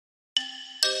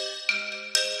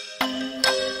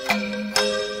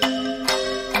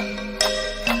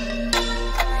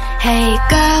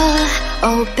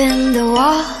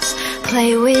walls,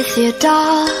 play with your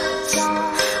dolls.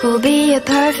 We'll be a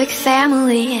perfect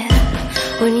family.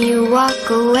 When you walk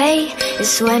away,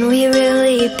 it's when we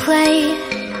really play.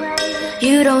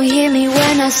 You don't hear me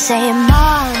when I say,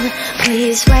 Mom,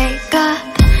 please wake up.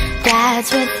 Dad's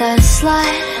with a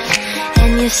slut,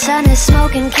 and your son is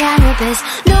smoking cannabis.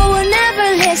 No one ever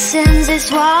listens,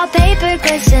 this wallpaper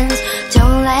glistens.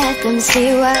 Don't let them see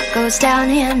what goes down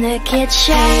in the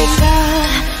kitchen. Hey girl,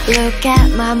 look at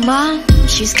my mom,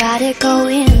 she's got it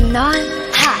going on,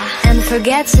 ha, and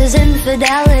forgets his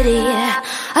infidelity.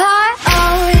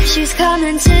 Oh, she's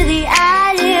coming to the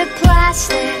attic.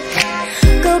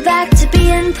 Plastic, go back to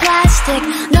being plastic.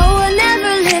 No one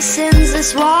ever listens,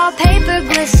 this wallpaper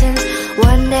glistens.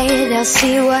 One day they'll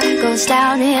see what goes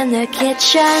down in the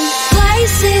kitchen.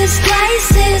 Places,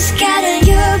 places, get in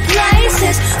your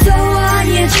places. Throw on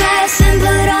your dress and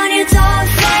put on your doll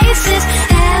faces.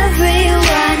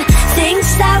 Everyone thinks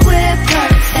that we're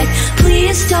perfect.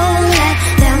 Please don't let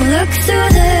them look through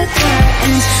the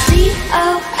curtains.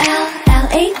 Dollhouse,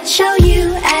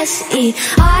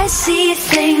 I see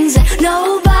things that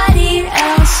nobody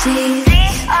else sees.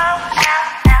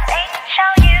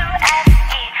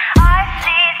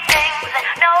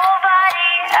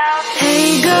 Hey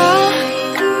girl,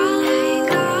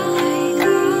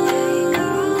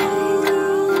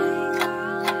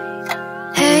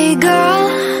 hey girl,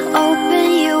 open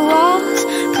your walls,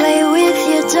 play with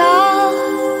your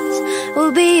dolls.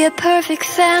 We'll be a perfect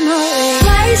family.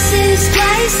 Places,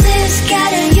 places,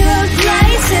 get in your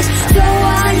places. Throw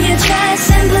on your dress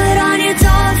and put on your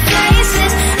doll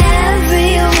faces.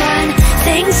 Everyone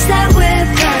thinks that we're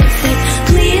perfect.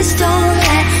 Please don't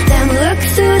let them look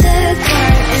through the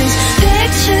curtains.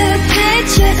 Picture,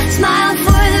 picture, smile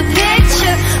for the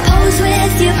picture. Pose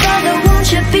with your brother, won't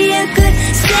you be a good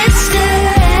sister?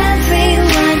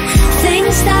 Everyone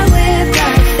thinks that we're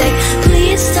perfect.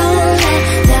 Please don't let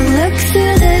them look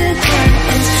through the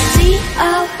curtains.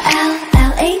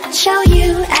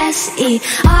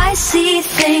 Dollhouse, I see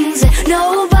things that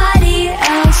nobody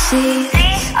else sees.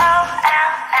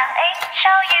 Dollhouse,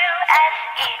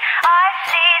 I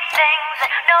see things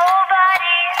that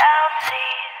nobody else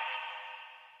sees.